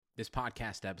This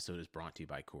podcast episode is brought to you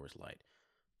by Coors Light.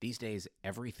 These days,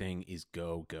 everything is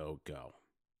go, go, go.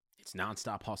 It's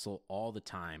nonstop hustle all the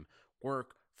time.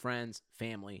 Work, friends,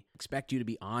 family expect you to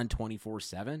be on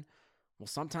 24/7. Well,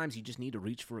 sometimes you just need to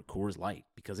reach for a Coors Light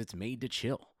because it's made to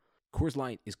chill. Coors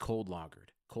Light is cold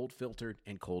lagered, cold filtered,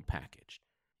 and cold packaged.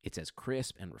 It's as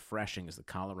crisp and refreshing as the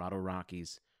Colorado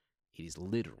Rockies. It is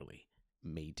literally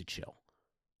made to chill.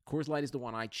 Coors Light is the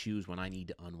one I choose when I need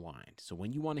to unwind. So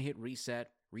when you want to hit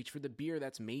reset, reach for the beer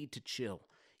that's made to chill.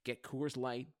 Get Coors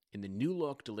Light in the new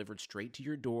look delivered straight to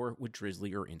your door with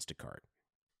Drizzly or Instacart.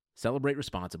 Celebrate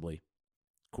responsibly.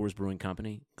 Coors Brewing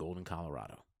Company, Golden,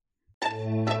 Colorado.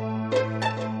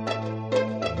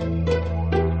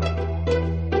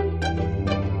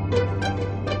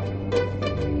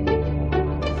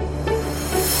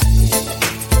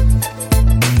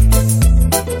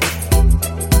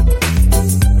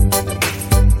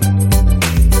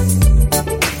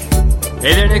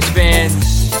 Hey there, Knicks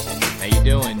fans. How you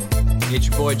doing? It's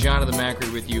your boy Jonathan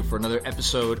Macri with you for another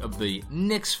episode of the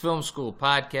Knicks Film School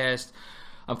podcast.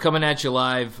 I'm coming at you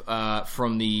live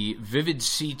from the Vivid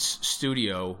Seats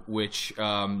studio, which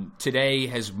today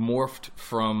has morphed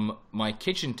from my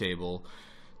kitchen table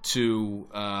to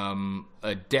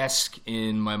a desk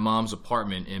in my mom's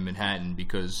apartment in Manhattan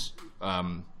because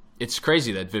it's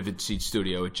crazy, that Vivid Seats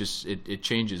studio. It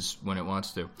changes when it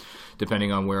wants to,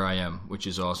 depending on where I am, which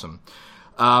is awesome.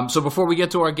 So before we get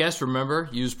to our guest, remember,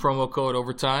 use promo code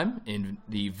OVERTIME in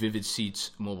the Vivid Seats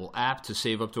mobile app to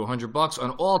save up to $100 on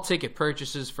all ticket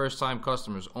purchases, first-time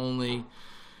customers only.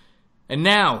 And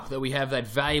now that we have that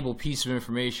valuable piece of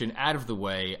information out of the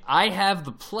way, I have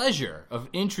the pleasure of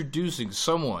introducing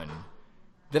someone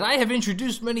that I have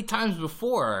introduced many times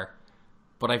before,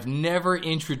 but I've never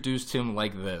introduced him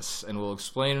like this. And we'll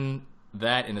explain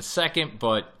that in a second,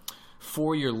 but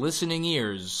for your listening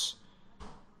ears,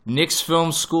 Knicks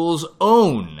Film School's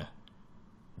own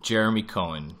Jeremy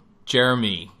Cohen.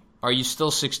 Jeremy, are you still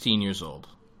 16 years old?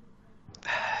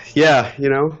 Yeah,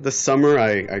 this summer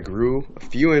I grew a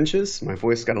few inches. My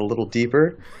voice got a little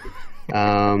deeper.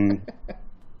 But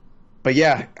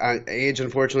yeah, age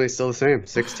unfortunately is still the same.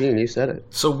 16, you said it.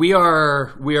 So we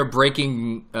are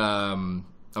breaking, I'm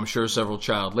sure, several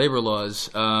child labor laws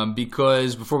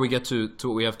because before we get to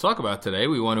what we have to talk about today,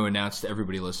 we want to announce to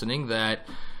everybody listening that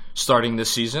starting this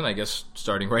season, I guess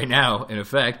starting right now, in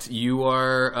effect, you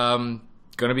are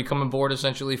going to be coming aboard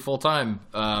essentially full-time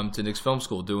to Knicks Film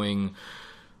School, doing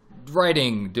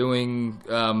writing, doing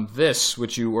this,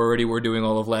 which you already were doing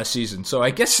all of last season. So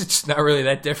I guess it's not really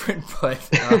that different, but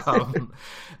I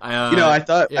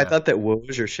thought that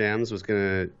Woj or Shams was going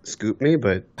to scoop me,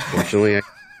 but fortunately I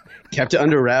kept it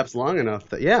under wraps long enough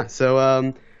that,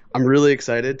 so I'm really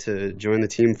excited to join the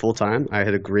team full-time. I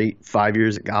had a great 5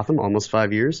 years at Gotham, almost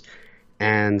 5 years,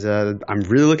 and I'm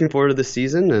really looking forward to this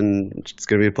season, and it's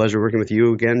going to be a pleasure working with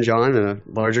you again, John, in a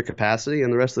larger capacity,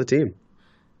 and the rest of the team.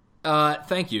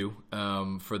 Thank you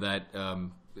for that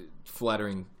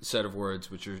flattering set of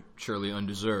words, which are surely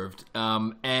undeserved.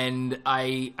 And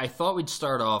I thought we'd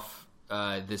start off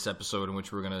this episode in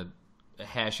which we're going to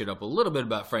hash it up a little bit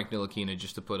about Frank Ntilikina,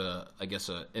 just to put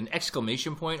an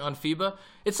exclamation point on FIBA.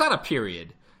 It's not a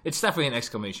period. It's definitely an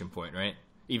exclamation point, right?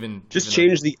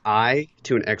 Change the I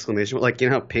to an exclamation point.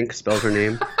 Like, how Pink spells her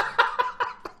name?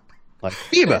 Like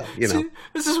FIBA, See,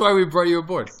 this is why we brought you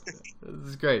aboard. This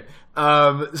is great.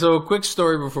 So a quick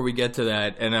story before we get to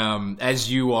that. And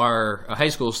as you are a high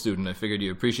school student, I figured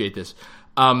you'd appreciate this.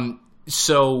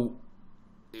 So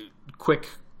quick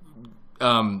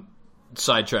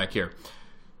sidetrack here.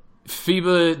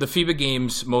 The FIBA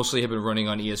games mostly have been running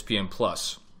on ESPN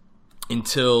Plus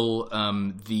until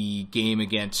the game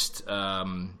against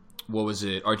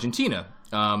Argentina,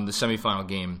 the semifinal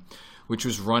game, which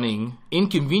was running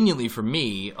inconveniently for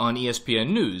me on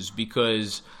ESPN News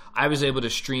because I was able to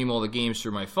stream all the games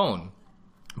through my phone,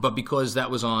 but because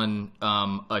that was on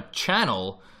a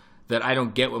channel that I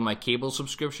don't get with my cable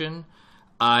subscription,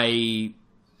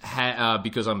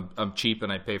 because I'm cheap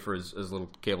and I pay for as little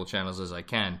cable channels as I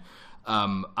can,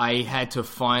 I had to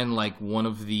find like one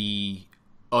of the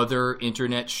other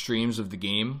internet streams of the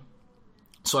game.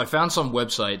 So I found some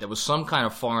website that was some kind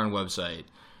of foreign website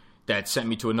that sent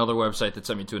me to another website that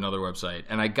sent me to another website,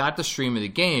 and I got the stream of the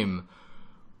game.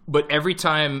 But every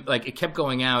time, it kept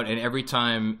going out, and every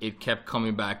time it kept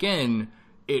coming back in,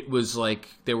 it was like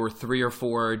there were 3 or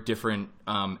 4 different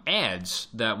ads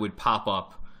that would pop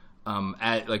up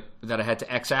that I had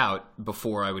to X out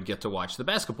before I would get to watch the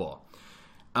basketball.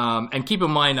 And keep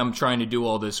in mind, I'm trying to do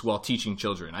all this while teaching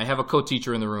children. I have a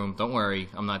co-teacher in the room. Don't worry,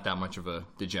 I'm not that much of a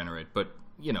degenerate. But,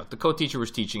 the co-teacher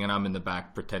was teaching, and I'm in the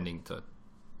back pretending to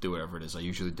do whatever it is I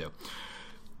usually do.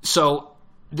 So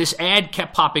this ad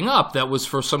kept popping up that was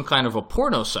for some kind of a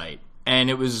porno site, and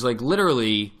it was like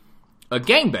literally a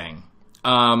gangbang.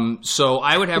 So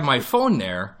I would have my phone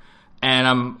there, and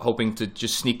I'm hoping to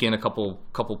just sneak in a couple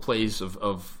plays of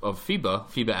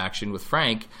FIBA action with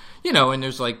Frank, and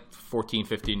there's like 14,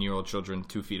 15-year-old children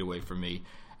 2 feet away from me,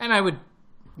 and I would,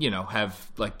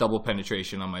 have like double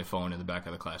penetration on my phone in the back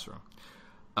of the classroom.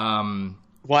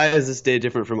 Why is this day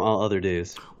different from all other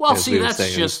days? Well, see,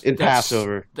 that's just in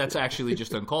Passover. That's actually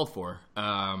just uncalled for.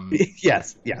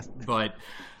 Yes. But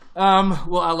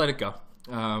I'll let it go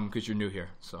because you're new here,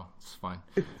 so it's fine.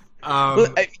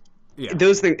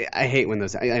 Those things I hate when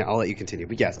those. I'll let you continue,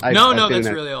 but yes, that's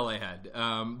really all I had.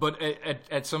 But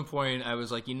at some point, I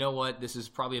was like, you know what? This is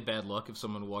probably a bad look if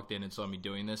someone walked in and saw me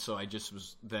doing this. So I just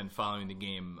was then following the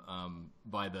game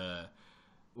by the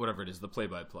whatever it is, the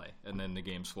play-by-play, and then the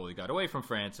game slowly got away from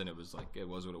France, and it was like it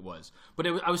was what it was. But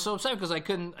I was so upset because I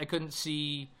couldn't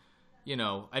see.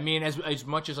 As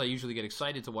much as I usually get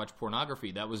excited to watch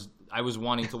pornography, I was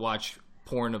wanting to watch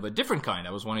porn of a different kind.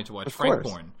 I was wanting to watch Frank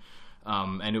porn.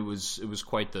 And it was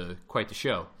quite the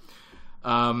show.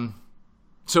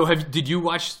 So did you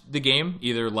watch the game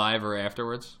either live or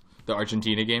afterwards? The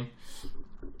Argentina game?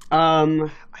 I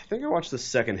think I watched the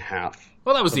second half.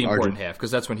 Well, that was the important half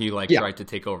because that's when he tried to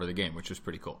take over the game, which was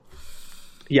pretty cool.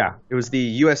 Yeah, it was the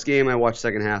U.S. game I watched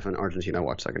second half, and Argentina I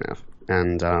watched second half,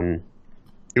 and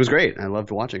it was great. I loved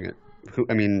watching it.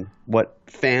 What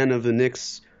fan of the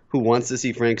Knicks who wants to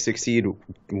see Frank succeed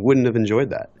wouldn't have enjoyed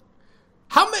that?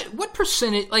 What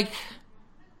percentage,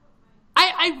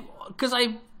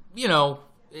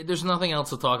 there's nothing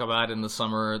else to talk about in the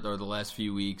summer or the last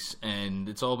few weeks, and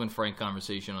it's all been frank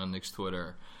conversation on Knicks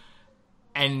Twitter.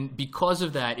 And because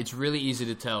of that, it's really easy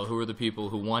to tell who are the people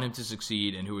who want him to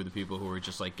succeed and who are the people who are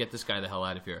just like, get this guy the hell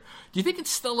out of here. Do you think it's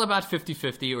still about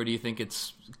 50-50, or do you think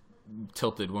it's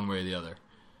tilted one way or the other?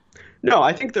 No,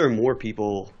 I think there are more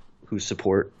people who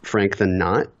support Frank than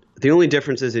not. The only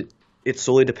difference is it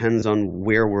solely depends on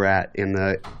where we're at in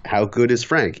the how good is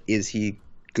Frank. Is he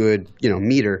good,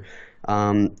 meter?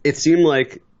 It seemed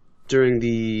like during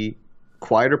the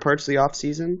quieter parts of the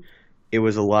offseason, it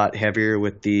was a lot heavier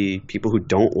with the people who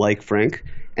don't like Frank.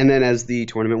 And then as the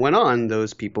tournament went on,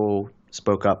 those people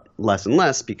spoke up less and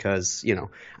less because,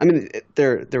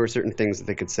 there were certain things that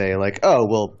they could say like, oh,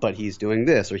 well, but he's doing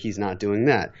this or he's not doing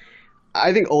that.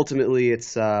 I think ultimately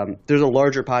it's there's a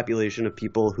larger population of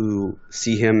people who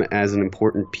see him as an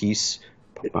important piece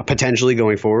potentially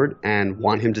going forward and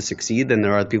want him to succeed than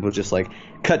there are people just like,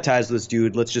 cut ties with this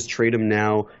dude, let's just trade him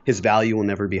now, his value will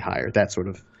never be higher, that sort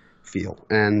of feel.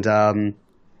 And the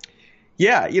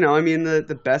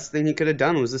best thing he could have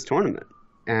done was this tournament,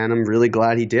 and I'm really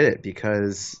glad he did it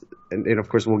because, and of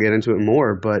course we'll get into it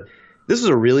more, but this was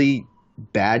a really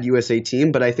bad USA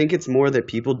team, but I think it's more that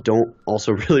people don't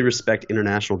also really respect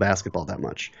international basketball that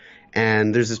much.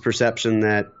 And there's this perception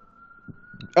that,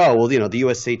 the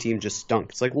USA team just stunk.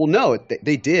 It's like, well, no,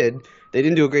 they did. They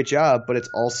didn't do a great job, but it's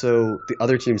also the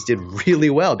other teams did really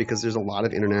well because there's a lot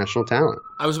of international talent.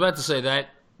 I was about to say that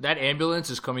ambulance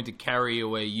is coming to carry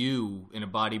away you in a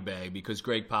body bag because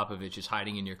Greg Popovich is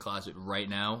hiding in your closet right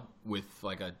now with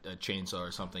like a chainsaw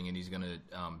or something, and he's going to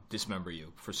dismember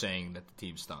you for saying that the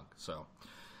team stunk. So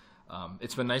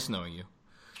it's been nice knowing you.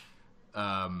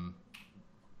 I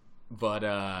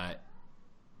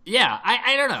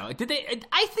don't know. Did they?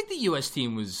 I think the U.S.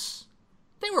 team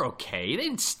they were okay.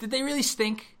 Did they really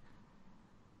stink?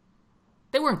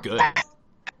 They weren't good.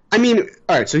 All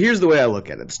right, so here's the way I look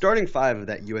at it. The starting five of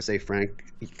that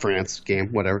USA-France game,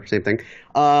 whatever, same thing,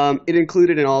 it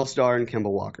included an all-star in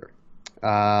Kemba Walker.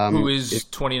 Who is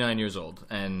 29 years old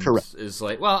and correct. Is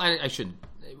like, well, I shouldn't,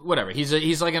 whatever.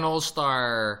 He's like an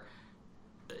all-star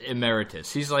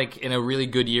emeritus. He's like in a really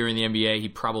good year in the NBA, he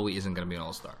probably isn't going to be an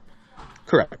all-star.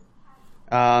 Correct.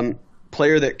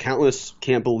 Player that countless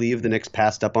can't believe the Knicks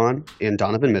passed up on in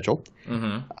Donovan Mitchell.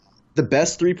 Mm-hmm. The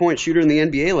best three-point shooter in the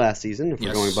NBA last season, if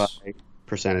we're going by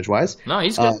percentage-wise. No,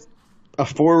 he's good. A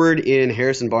forward in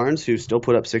Harrison Barnes, who still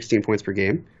put up 16 points per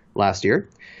game last year.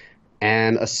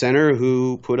 And a center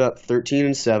who put up 13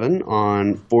 and 7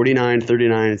 on 49,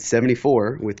 39, and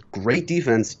 74 with great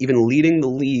defense, even leading the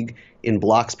league in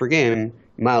blocks per game,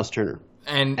 Miles Turner.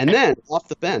 And then off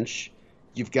the bench,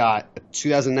 you've got a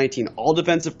 2019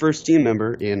 all-defensive first-team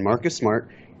member in Marcus Smart,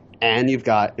 and you've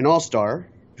got an all-star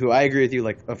who I agree with you,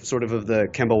 like of the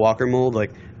Kemba Walker mold,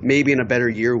 like maybe in a better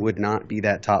year would not be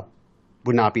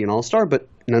an all-star, but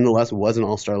nonetheless was an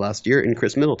all-star last year in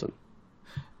Chris Middleton.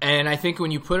 And I think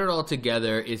when you put it all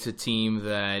together, it's a team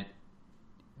that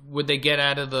Would they get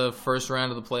out of the first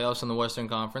round of the playoffs in the Western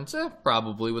Conference?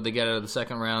 Probably. Would they get out of the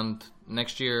second round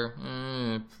next year?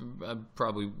 I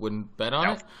probably wouldn't bet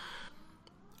on it.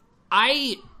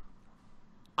 I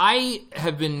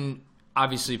have been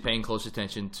obviously paying close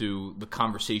attention to the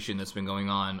conversation that's been going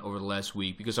on over the last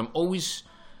week because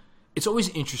it's always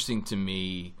interesting to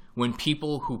me when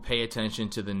people who pay attention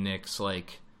to the Knicks,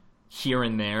 like, here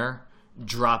and there,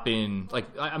 drop in, like,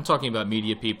 I'm talking about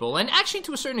media people, and actually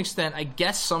to a certain extent, I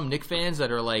guess some Knicks fans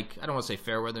that are, like, I don't want to say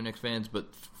fair weather Knicks fans,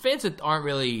 but fans that aren't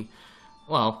really,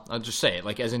 well, I'll just say it,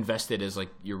 like, as invested as, like,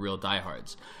 your real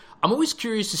diehards. I'm always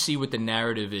curious to see what the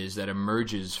narrative is that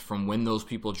emerges from when those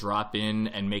people drop in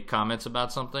and make comments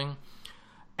about something.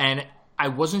 And I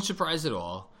wasn't surprised at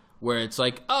all, where it's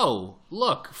like, oh,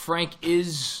 look, Frank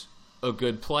is a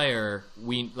good player.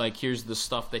 Here's the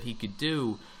stuff that he could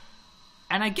do.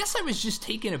 And I guess I was just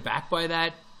taken aback by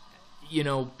that,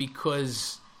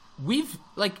 because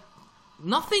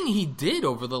nothing he did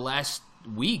over the last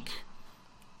week,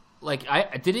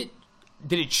 did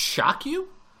it shock you?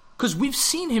 Because we've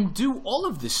seen him do all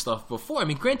of this stuff before. I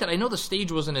mean, granted, I know the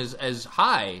stage wasn't as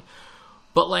high,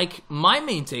 but, my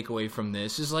main takeaway from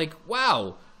this is,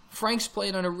 wow, Frank's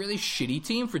played on a really shitty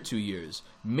team for 2 years.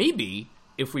 Maybe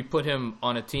if we put him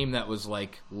on a team that was,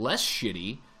 less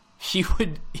shitty, he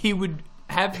would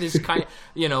have this kind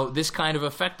this kind of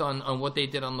effect on what they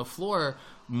did on the floor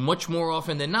much more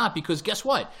often than not, because guess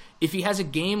what? If he has a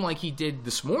game like he did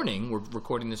this morning, we're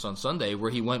recording this on Sunday,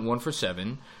 where he went 1 for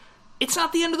 7, it's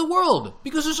not the end of the world,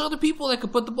 because there's other people that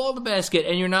could put the ball in the basket,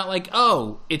 and you're not like,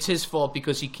 oh, it's his fault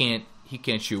because he can't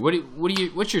shoot.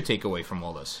 What's your takeaway from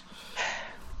all this?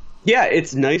 Yeah,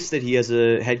 it's nice that he has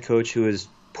a head coach who has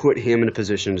put him in a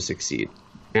position to succeed.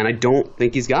 And I don't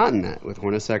think he's gotten that with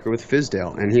Hornacek or with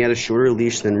Fizdale. And he had a shorter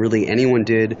leash than really anyone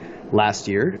did last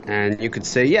year. And you could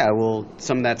say, yeah, well,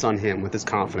 some of that's on him with his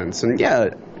confidence. And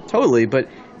yeah, totally. But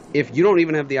if you don't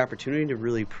even have the opportunity to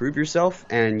really prove yourself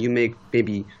and you make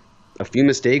maybe a few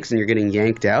mistakes and you're getting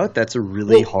yanked out, that's a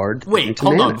really hard thing to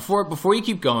manage. On. Before you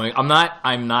keep going, I'm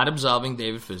not absolving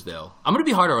David Fizdale. I'm going to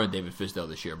be harder on David Fizdale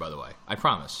this year, by the way. I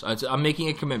promise. I'm making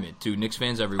a commitment to Knicks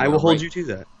fans everywhere. I will hold you to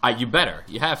that. You better.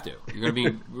 You have to. We're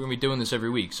going to be doing this every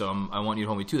week, so I want you to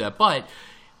hold me to that. But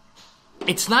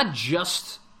it's not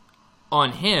just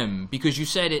on him, because you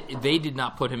said they did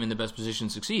not put him in the best position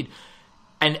to succeed.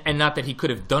 And not that he could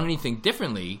have done anything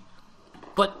differently,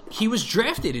 but he was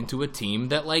drafted into a team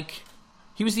that,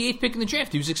 he was the 8th pick in the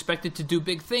draft. He was expected to do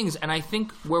big things. And I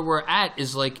think where we're at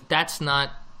is, that's not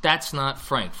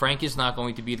Frank. Frank is not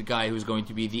going to be the guy who's going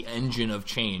to be the engine of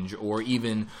change, or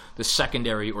even the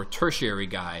secondary or tertiary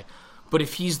guy. But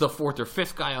if he's the 4th or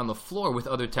 5th guy on the floor with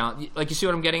other talent, you see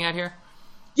what I'm getting at here?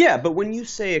 Yeah, but when you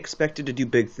say expected to do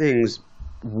big things,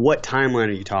 what timeline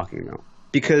are you talking about?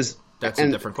 Because that's a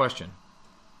different question.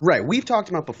 Right. We've talked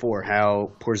about before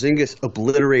how Porzingis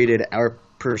obliterated our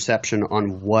perception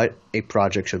on what a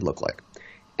project should look like.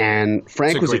 And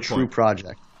Frank was a true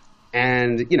project.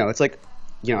 And, it's like,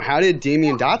 how did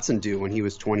Damian Dotson do when he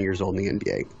was 20 years old in the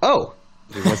NBA? Oh,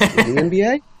 he wasn't in the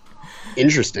NBA?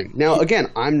 Interesting. Now,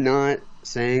 again, I'm not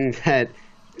saying that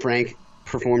Frank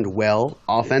performed well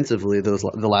offensively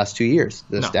the last 2 years.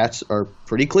 The stats are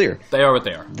pretty clear. They are what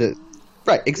they are.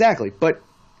 Right, exactly. But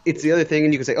it's the other thing,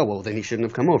 and you can say, oh, well, then he shouldn't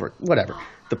have come over. Whatever.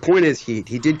 The point is he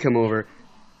did come over.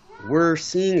 We're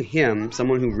seeing him,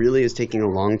 someone who really is taking a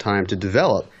long time to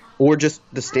develop, or just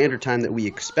the standard time that we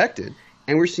expected,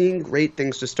 and we're seeing great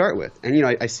things to start with. And,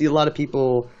 I see a lot of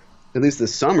people, at least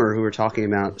this summer, who are talking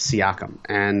about Siakam,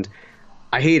 and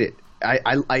I hate it.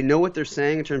 I know what they're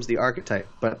saying in terms of the archetype,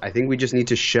 but I think we just need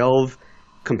to shelve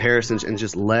comparisons and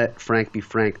just let Frank be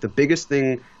Frank. The biggest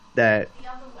thing that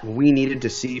we needed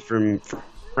to see from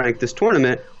Frank this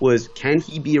tournament was, can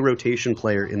he be a rotation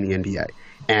player in the NBA?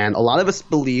 And a lot of us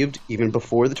believed, even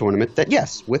before the tournament, that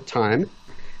yes, with time,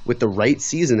 with the right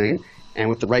seasoning, and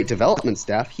with the right development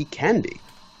staff, he can be.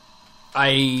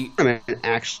 I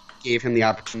actually gave him the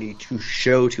opportunity to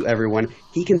show to everyone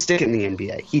he can stick in the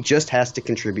NBA. He just has to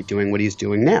contribute doing what he's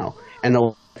doing now. And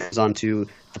the goes on to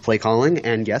the play calling,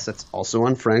 and yes, that's also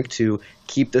on Frank to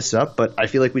keep this up, but I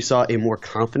feel like we saw a more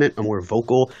confident, a more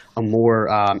vocal, a more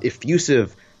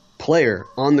effusive player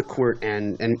on the court,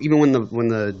 and even when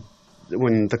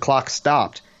the clock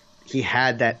stopped, he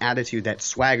had that attitude, that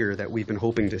swagger that we've been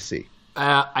hoping to see.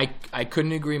 I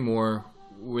couldn't agree more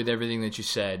with everything that you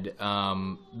said.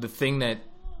 The thing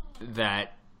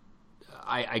that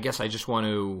I guess I just want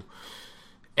to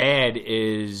add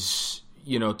is,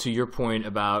 to your point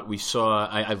about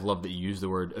I love that you use the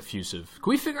word effusive. Can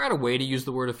we figure out a way to use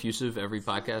the word effusive every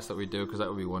podcast that we do? Because that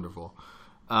would be wonderful.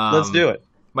 Let's do it.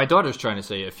 My daughter's trying to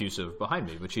say effusive behind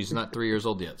me, but she's not 3 years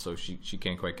old yet, so she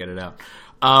can't quite get it out.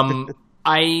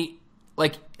 I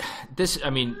like this. I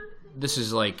mean, this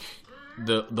is like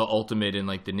the ultimate in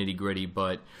like the nitty gritty,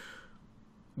 but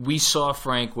we saw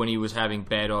Frank when he was having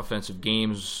bad offensive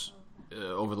games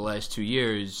over the last 2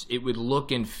 years. It would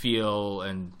look and feel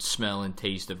and smell and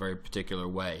taste a very particular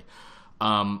way.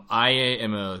 I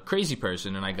am a crazy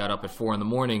person, and I got up at 4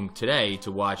 a.m. today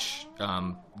to watch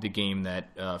the game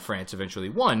that France eventually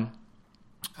won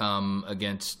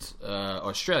against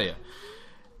Australia.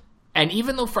 And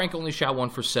even though Frank only shot 1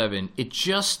 for 7,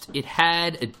 it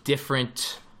had a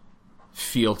different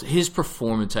feel. His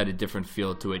performance had a different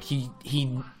feel to it.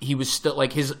 He was still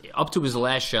like up to his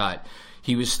last shot.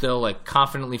 He was still like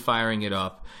confidently firing it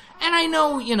up. And I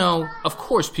know, of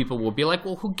course, people will be like,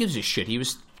 "Well, who gives a shit? He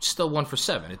was still 1 for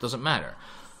 7. It doesn't matter."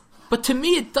 But to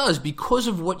me, it does, because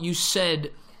of what you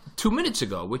said 2 minutes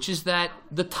ago, which is that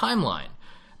the timeline.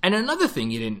 And another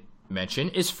thing you didn't mention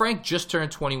is Frank just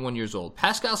turned 21 years old.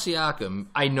 Pascal Siakam,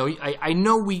 I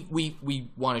know we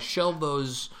want to shelve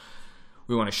those.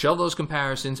 We want to shelve those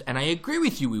comparisons, and I agree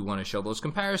with you. We want to shelve those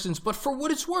comparisons, but for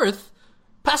what it's worth,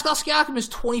 Pascal Siakam is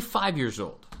 25 years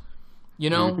old.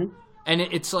 Mm-hmm. And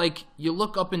it's like you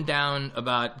look up and down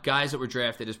about guys that were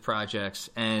drafted as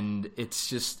projects, and it's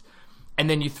just, and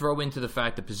then you throw into the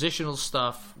fact the positional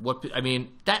stuff.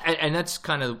 That's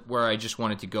kind of where I just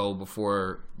wanted to go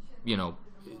before,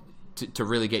 to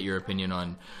really get your opinion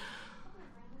on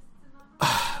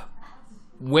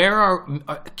where are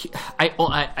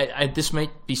I this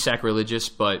might be sacrilegious,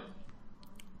 but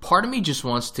part of me just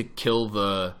wants to kill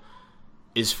the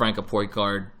is Frank a point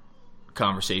guard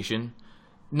conversation.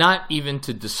 Not even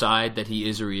to decide that he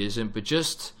is or he isn't, but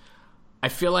just I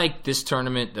feel like this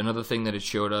tournament, another thing that it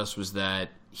showed us was that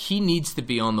he needs to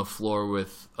be on the floor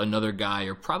with another guy,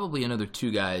 or probably another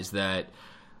 2 guys that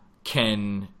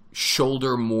can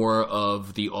shoulder more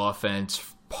of the offense,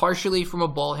 partially from a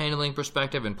ball handling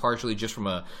perspective and partially just from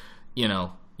a,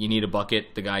 you need a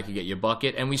bucket, the guy can get you a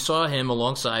bucket. And we saw him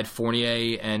alongside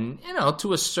Fournier and,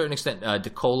 to a certain extent,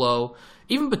 DeColo,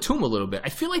 even Batum a little bit. I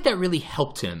feel like that really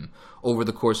helped him over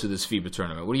the course of this FIBA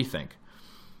tournament. What do you think?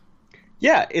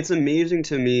 Yeah, it's amazing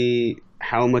to me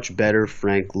how much better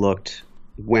Frank looked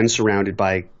when surrounded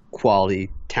by quality,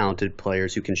 talented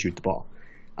players who can shoot the ball.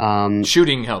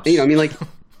 Shooting helps.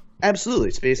 Absolutely,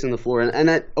 space in the floor. And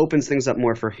that opens things up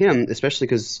more for him, especially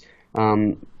because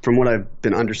from what I've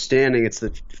been understanding, it's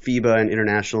that FIBA and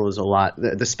international is a lot.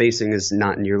 The spacing is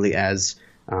not nearly as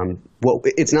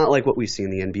it's not like what we see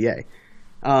in the NBA.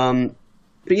 But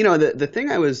the thing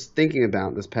I was thinking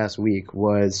about this past week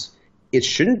was it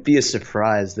shouldn't be a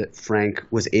surprise that Frank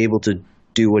was able to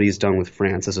do what he's done with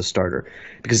France as a starter.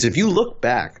 Because if you look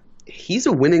back, he's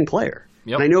a winning player.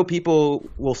 Yep. And I know people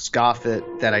will scoff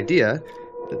at that idea.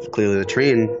 Clearly the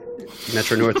train,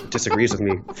 Metro North, disagrees with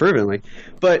me fervently.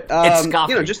 But it's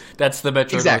scoffing. That's the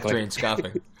Metro North train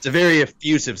scoffing. It's a very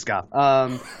effusive scoff.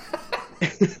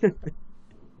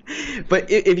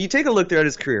 But if you take a look throughout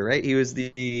his career, right, he was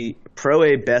the Pro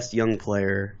A best young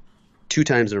player 2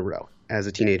 times in a row as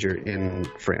a teenager in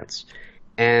France.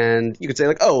 And you could say,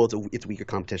 like, oh, well, it's weaker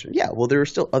competition. Yeah, well, there were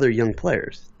still other young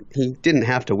players. He didn't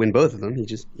have to win both of them.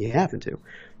 He happened to.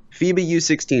 FIBA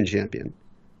U16 champion.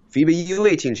 FIBA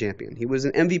U18 champion. He was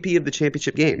an MVP of the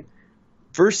championship game.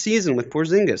 First season with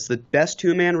Porzingis, the best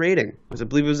 2-man rating. I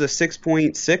believe it was a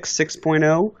 6.6,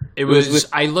 6.0. It was.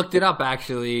 I looked it up,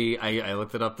 actually. I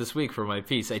looked it up this week for my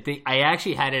piece. I think I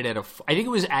actually had it I think it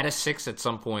was at a 6 at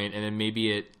some point, and then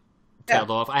maybe it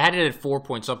tailed off. I had it at 4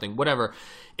 point something, whatever.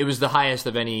 It was the highest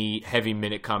of any heavy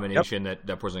minute combination that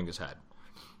Porzingis had.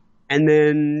 And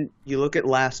then you look at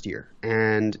last year,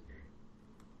 and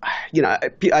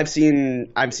I've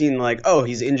seen like, oh,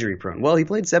 he's injury prone. Well, he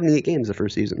played 78 games the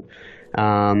first season.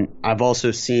 I've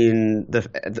also seen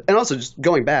and also just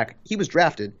going back, he was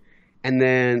drafted, and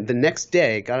then the next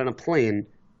day got on a plane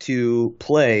to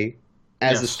play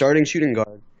as the starting shooting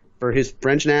guard for his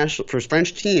French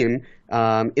team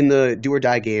in the do or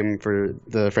die game for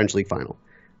the French League final.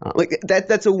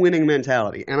 That's a winning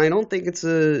mentality, and I don't think it's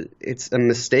a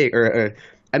mistake, or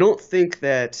I don't think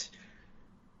that.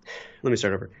 Let me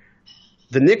start over.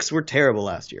 The Knicks were terrible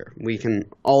last year. We can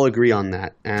all agree on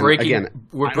that. And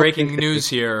we're breaking news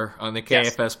here on the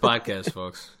KFS podcast,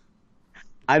 folks.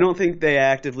 I don't think they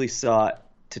actively sought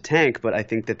to tank, but I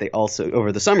think that they also,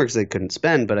 over the summer, because they couldn't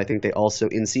spend, but I think they also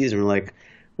in season were like,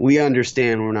 we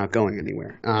understand we're not going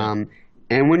anywhere.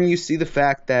 And when you see the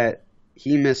fact that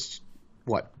he missed,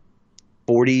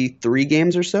 43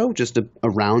 games or so, just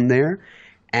around there,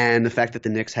 and the fact that the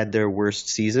Knicks had their worst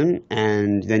season,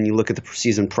 and then you look at the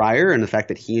season prior and the fact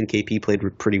that he and KP played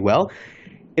pretty well,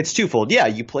 It's twofold. Yeah,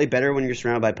 you play better when you're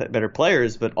surrounded by better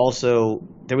players, but also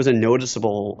there was a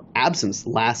noticeable absence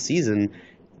last season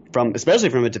especially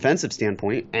from a defensive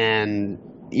standpoint, and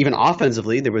even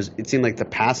offensively, it seemed like the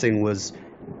passing was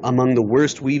among the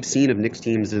worst we've seen of Knicks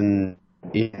teams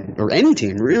or any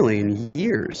team really in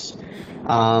years.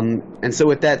 And so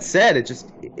with that said,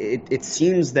 it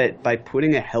seems that by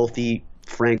putting a healthy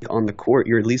Frank on the court,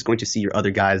 you're at least going to see your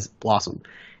other guys blossom.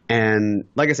 And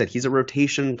like I said, he's a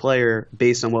rotation player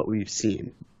based on what we've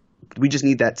seen. We just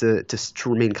need that to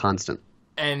remain constant.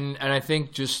 And I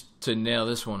think just to nail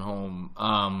this one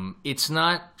home, it's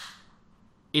not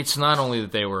only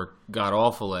that they were god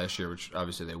awful last year, which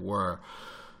obviously they were,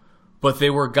 but they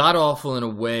were god awful in a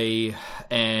way.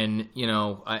 And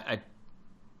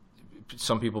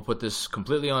some people put this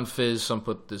completely on Fizz, some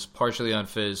put this partially on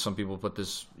Fizz, some people put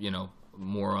this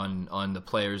more on the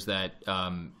players that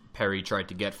Perry tried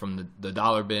to get from the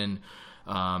dollar bin,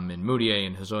 and Moutier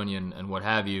and Hezonja and what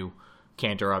have you.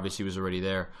 Cantor obviously was already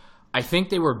there. I think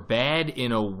they were bad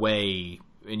in a way,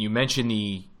 and you mentioned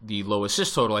the low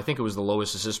assist total. I think it was the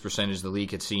lowest assist percentage the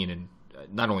league had seen in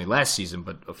not only last season,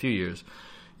 but a few years.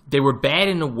 They were bad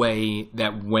in a way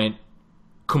that went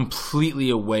completely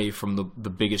away from the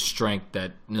biggest strength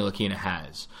that Ntilikina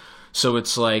has. So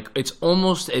it's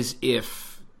almost as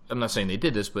if, I'm not saying they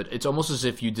did this, but it's almost as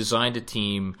if you designed a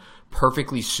team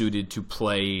perfectly suited to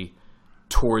play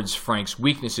towards Frank's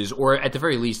weaknesses, or at the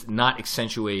very least not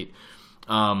accentuate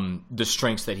the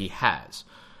strengths that he has.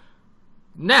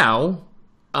 Now,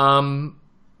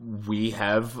 we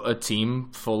have a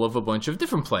team full of a bunch of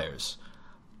different players.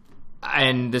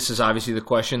 And this is obviously the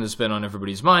question that's been on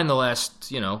everybody's mind the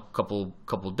last,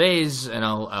 couple days, and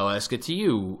I'll ask it to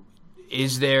you.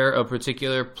 Is there a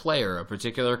particular player, a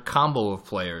particular combo of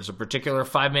players, a particular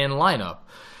five-man lineup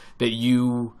that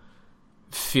you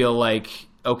feel like,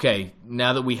 okay,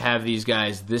 now that we have these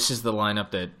guys, this is the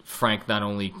lineup that Frank not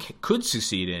only could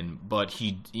succeed in, but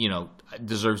he,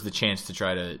 deserves the chance to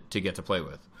try to get to play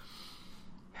with?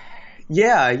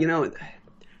 Yeah,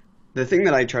 the thing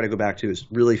that I try to go back to is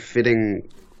really fitting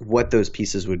what those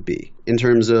pieces would be in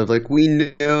terms of, we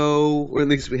know, or at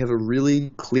least we have a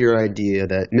really clear idea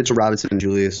that Mitchell Robinson and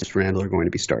Julius Randle are going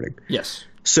to be starting. Yes.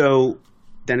 So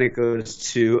then it goes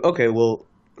to, okay, well,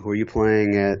 who are you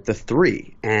playing at the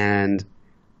 3? And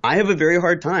I have a very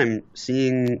hard time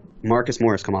seeing Marcus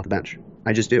Morris come off the bench.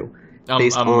 I just do. I'm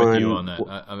with you on that.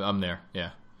 I'm there,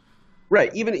 yeah.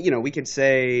 Right. Even, we could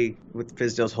say with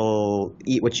Fizdale's whole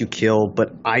eat what you kill,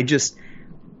 but I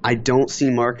don't see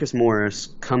Marcus Morris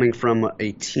coming from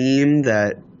a team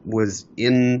that was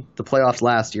in the playoffs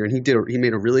last year, and he did a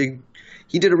really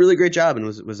great job, and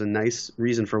was a nice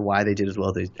reason for why they did as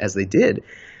well as they did.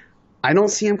 I don't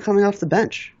see him coming off the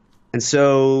bench. And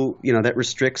so, that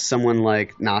restricts someone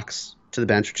like Knox to the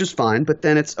bench, which is fine. But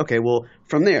then it's, okay, well,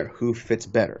 from there, who fits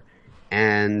better?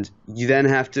 And you then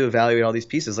have to evaluate all these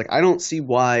pieces. I don't see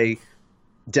why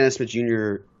Dennis Smith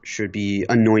Jr. should be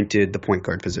anointed the point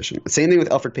guard position. Same thing with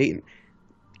Elfrid Payton.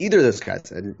 Either of those guys,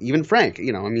 and even Frank,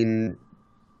 the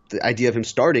idea of him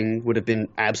starting would have been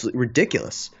absolutely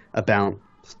ridiculous about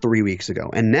 3 weeks ago.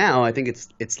 And now I think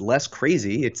it's less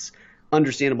crazy. It's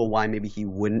understandable why maybe he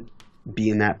wouldn't be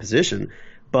in that position.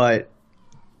 But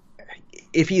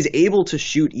if he's able to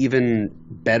shoot even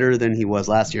better than he was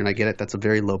last year, and I get it, that's a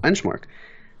very low benchmark,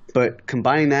 but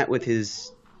combining that with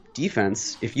his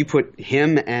defense, if you put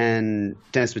him and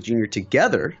Dennis Smith Jr.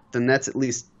 together, then that's at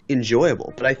least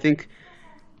enjoyable. But I think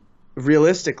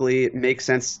realistically it makes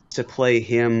sense to play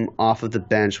him off of the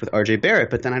bench with RJ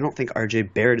Barrett, but then I don't think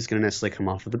RJ Barrett is going to necessarily come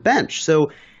off of the bench.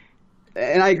 So,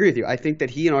 and I agree with you. I think that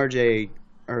he and RJ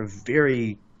are a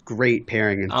very great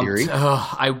pairing in theory.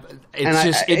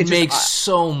 It makes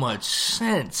so much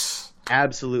sense.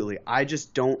 Absolutely. I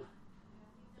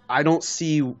don't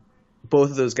see both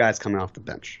of those guys coming off the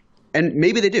bench. And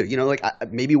maybe they do.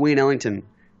 Maybe Wayne Ellington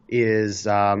is he's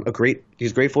a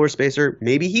great floor spacer.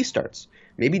 Maybe he starts.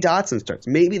 Maybe Dotson starts.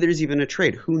 Maybe there's even a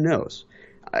trade. Who knows?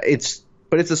 It's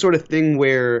the sort of thing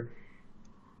where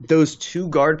those two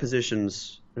guard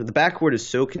positions, the backcourt is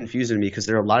so confusing to me because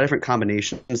there are a lot of different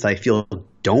combinations that I feel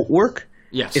don't work.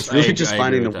 Yes, it's really just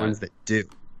finding the ones that do.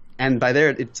 And by there,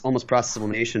 it's almost process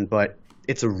elimination, but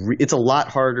it's a lot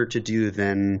harder to do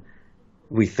than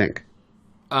we think.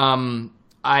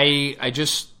 I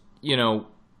just,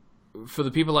 for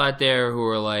the people out there who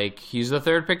are like, he's the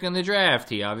third pick in the draft,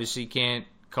 he obviously can't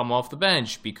come off the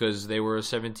bench because they were a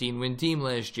 17-win team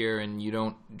last year, and you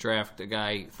don't draft a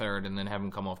guy third and then have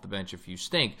him come off the bench if you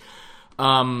stink.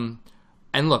 And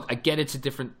look, I get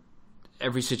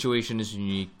every situation is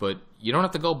unique, but you don't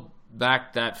have to go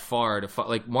back that far to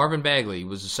like Marvin Bagley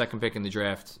was the second pick in the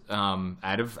draft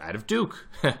out of Duke.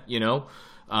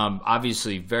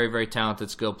 Obviously very, very talented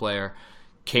skill player,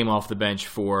 came off the bench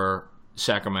for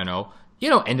Sacramento.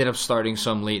 Ended up starting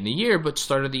some late in the year, but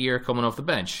started the year coming off the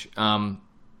bench.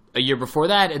 A year before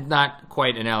that, not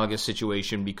quite analogous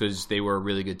situation because they were a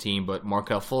really good team, but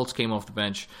Markelle Fultz came off the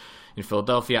bench in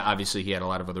Philadelphia. Obviously, he had a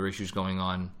lot of other issues going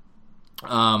on.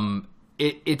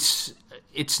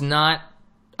 It's not.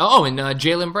 Oh, and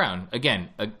Jaylen Brown, again,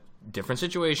 a different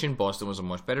situation. Boston was a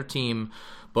much better team,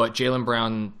 but Jaylen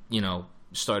Brown,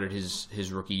 started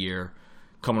his rookie year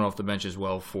coming off the bench as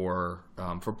well for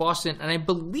Boston, and I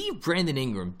believe Brandon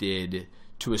Ingram did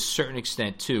to a certain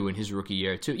extent too in his rookie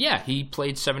year too. Yeah, he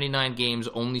played 79 games,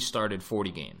 only started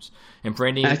 40 games, and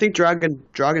I think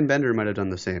Dragan Bender might have done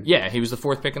the same. Yeah, he was the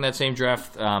fourth pick in that same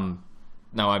draft. Now,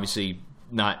 obviously,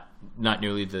 not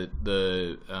nearly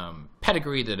the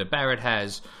pedigree that a Barrett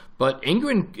has, but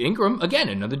Ingram again,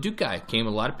 another Duke guy, came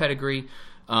a lot of pedigree.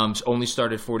 Only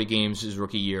started 40 games his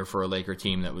rookie year for a Laker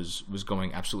team that was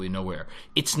going absolutely nowhere.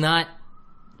 It's not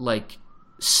like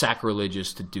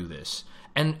sacrilegious to do this.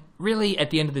 And really, at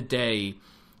the end of the day,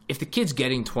 if the kid's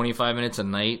getting 25 minutes a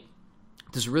night,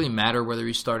 does it really matter whether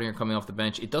he's starting or coming off the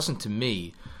bench? It doesn't to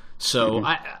me. So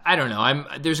I don't know.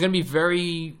 There's going to be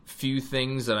very few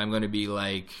things that I'm going to be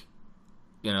like,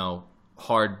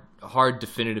 hard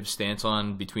definitive stance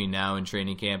on between now and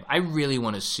training camp. I really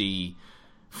want to see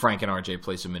Frank and RJ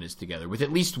play some minutes together with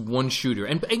at least one shooter.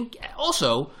 And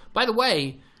also, by the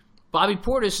way, Bobby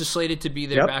Portis is slated to be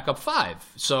their backup five.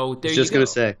 So there you go. Just going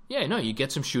to say. Yeah, no, you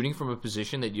get some shooting from a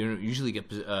position that you don't usually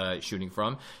get shooting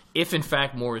from. If, in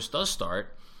fact, Morris does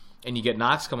start, and you get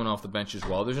Knox coming off the bench as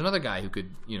well, there's another guy who could,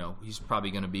 he's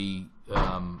probably going to be,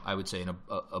 I would say, an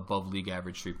above league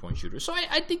average 3-point shooter. So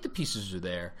I think the pieces are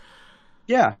there.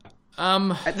 Yeah.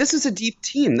 This is a deep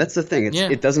team. That's the thing.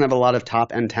 It doesn't have a lot of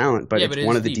top-end talent, but it's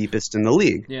one of the deepest in the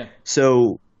league. Yeah.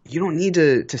 So you don't need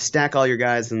to stack all your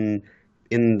guys in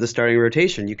the starting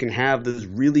rotation. You can have those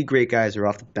really great guys who are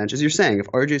off the bench. As you're saying, if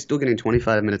RJ is still getting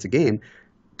 25 minutes a game,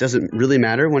 does it really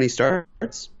matter when he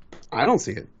starts? I don't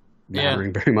see it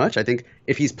mattering very much. I think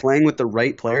if he's playing with the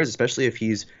right players, especially if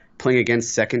he's playing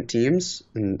against second teams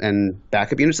and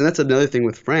backup units, and that's another thing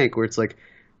with Frank where it's like,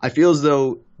 I feel as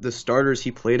though the starters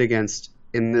he played against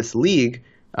in this league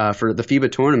for the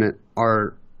FIBA tournament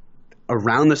are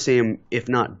around the same, if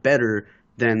not better,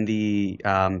 than the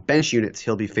bench units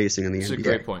he'll be facing in the NBA. It's a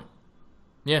great point.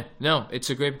 Yeah, no, it's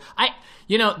a great.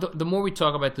 The more we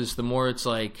talk about this, the more it's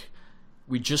like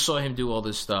we just saw him do all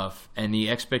this stuff, and the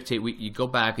you go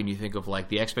back and you think of like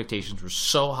the expectations were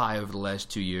so high over the last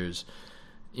 2 years.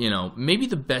 Maybe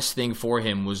the best thing for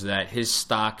him was that his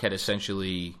stock had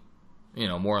essentially,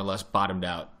 more or less bottomed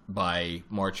out by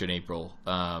March and April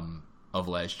of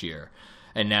last year,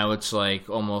 and now it's like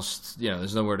almost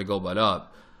there's nowhere to go but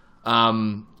up.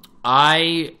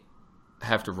 I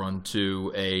have to run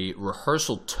to a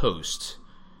rehearsal toast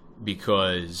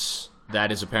because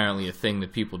that is apparently a thing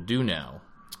that people do now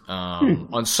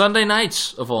on Sunday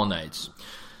nights of all nights.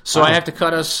 So I have to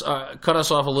cut us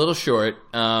off a little short,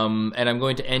 and I'm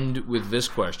going to end with this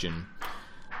question.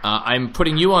 I'm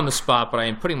putting you on the spot, but I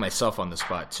am putting myself on the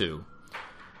spot too.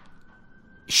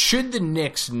 Should the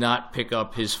Knicks not pick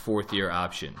up his fourth-year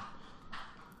option,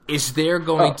 is there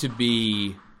going to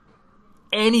be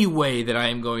any way that I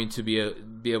am going to be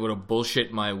able to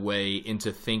bullshit my way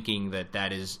into thinking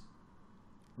that is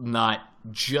not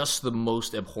just the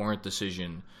most abhorrent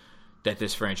decision that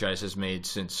this franchise has made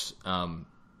since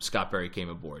Scott Perry came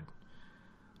aboard?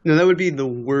 No, that would be the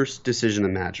worst decision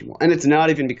imaginable. And it's not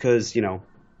even because,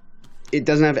 it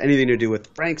doesn't have anything to do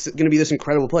with Frank's going to be this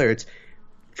incredible player. It's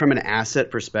from an asset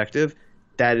perspective,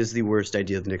 that is the worst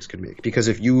idea the Knicks could make. Because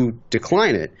if you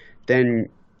decline it, then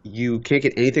you can't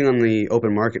get anything on the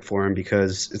open market for him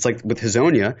because it's like with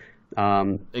Hezonja.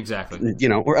 Exactly.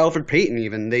 Or Elfrid Payton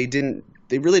even. They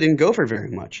really didn't go for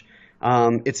very much.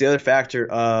 It's the other factor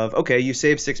of, okay, you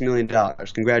saved $6 million.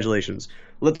 Congratulations.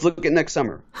 Let's look at next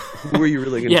summer. Who are you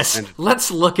really going to spend? Yes,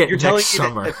 let's look at next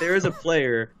summer. If there is a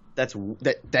player that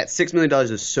 $6 million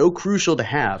is so crucial to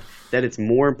have that it's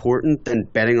more important than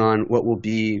betting on what will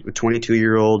be a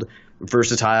 22-year-old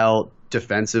versatile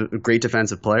great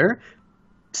defensive player,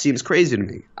 seems crazy to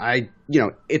me.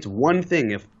 It's one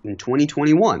thing if in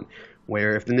 2021,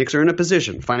 where if the Knicks are in a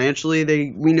position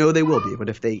financially, we know they will be, but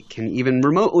if they can even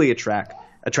remotely attract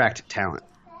talent,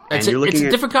 it's a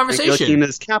different conversation.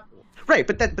 Right,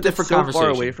 but that's so far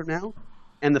away from now.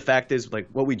 And the fact is, like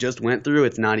what we just went through,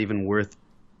 it's not even worth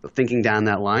thinking down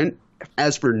that line.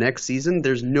 as for next season,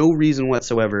 there's no reason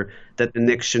whatsoever that the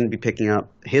Knicks shouldn't be picking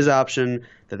up his option,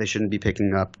 that they shouldn't be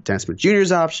picking up Dennis Smith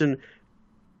Jr.'s option.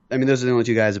 I mean, those are the only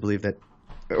two guys I believe that,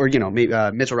 or maybe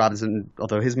Mitchell Robinson,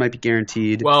 although his might be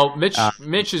guaranteed. Well, Mitch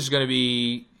is going to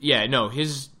be,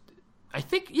 that's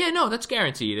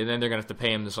guaranteed, and then they're going to have to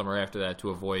pay him the summer after that to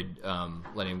avoid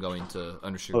letting him go into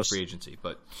unrestricted free agency.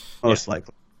 But most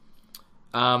likely.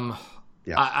 I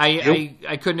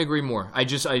couldn't agree more.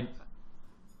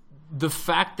 The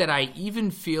fact that I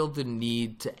even feel the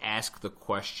need to ask the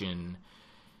question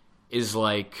is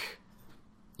like,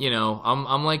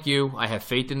 I'm like you. I have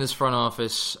faith in this front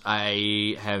office.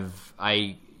 Every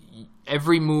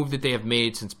move that they have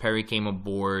made since Perry came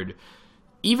aboard,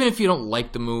 even if you don't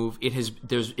like the move,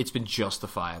 it's been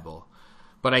justifiable.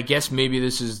 But I guess maybe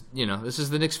this is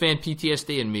the Knicks fan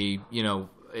PTSD in me.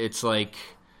 It's like,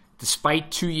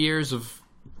 despite 2 years of,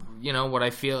 what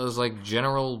I feel is like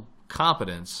general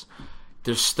competence,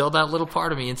 there's still that little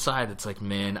part of me inside that's like,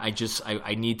 man, I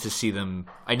need to see them.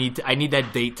 I need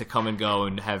that date to come and go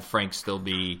and have Frank still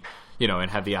be, and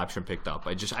have the option picked up.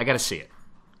 I got to see it.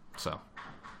 So.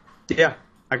 Yeah,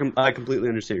 I completely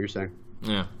understand what you're saying.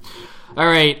 Yeah. All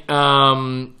right.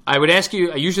 I would ask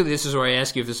you. Usually, this is where I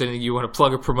ask you if there's anything you want to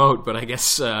plug or promote. But I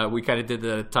guess we kind of did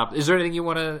the top. Is there anything you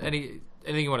want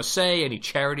to say? Any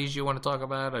charities you want to talk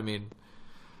about? I mean,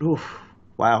 oof,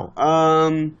 wow.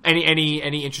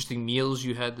 Any interesting meals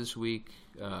you had this week?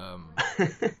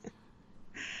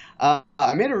 I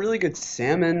made a really good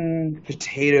salmon,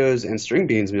 potatoes, and string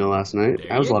beans meal last night.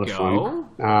 That was a lot of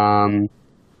fun.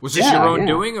 Was this your own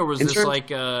doing, or was this like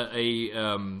a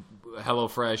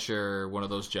HelloFresh or one of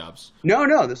those jobs?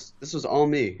 No. This was all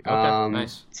me. Okay,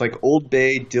 nice. It's like Old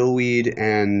Bay, dillweed,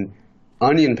 and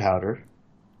onion powder,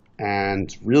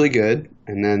 and really good.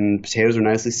 And then potatoes are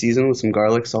nicely seasoned with some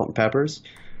garlic, salt, and peppers.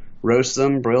 Roast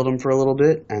them, broiled them for a little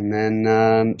bit, and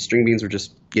then string beans were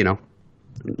just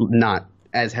not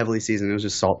as heavily seasoned. It was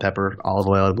just salt, pepper, olive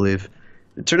oil, I believe.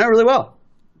 It turned out really well.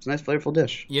 It's a nice, flavorful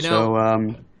dish.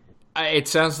 It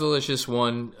sounds delicious.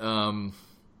 I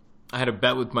had a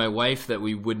bet with my wife that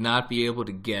we would not be able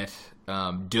to get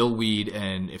dillweed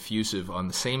and effusive on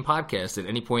the same podcast at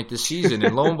any point this season,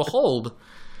 and lo and behold,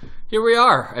 here we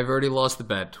are. I've already lost the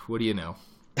bet. What do you know?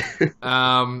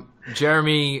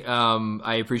 Jeremy,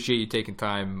 I appreciate you taking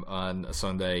time on a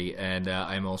Sunday, and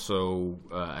I'm also,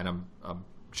 and I'm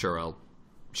sure I'll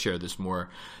share this more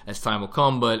as time will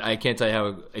come, but I can't tell you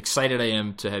how excited I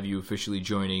am to have you officially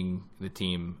joining the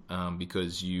team,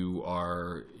 because you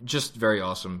are just very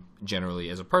awesome generally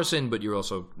as a person, but you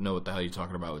also know what the hell you're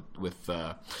talking about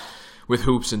with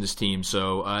hoops and this team.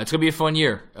 So it's gonna be a fun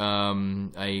year. I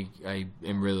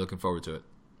am really looking forward to it.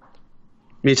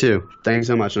 Me too. Thanks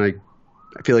so much, and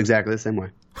I feel exactly the same way.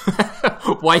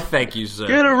 Why, thank you, sir.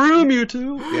 Get a room, you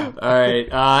two. Yeah. All right.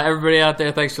 Everybody out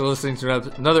there, thanks for listening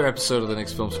to another episode of the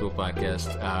Knicks Film School podcast.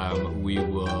 We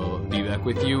will be back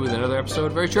with you with another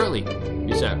episode very shortly.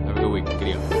 Peace out. Have a good week.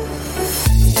 Giddy up.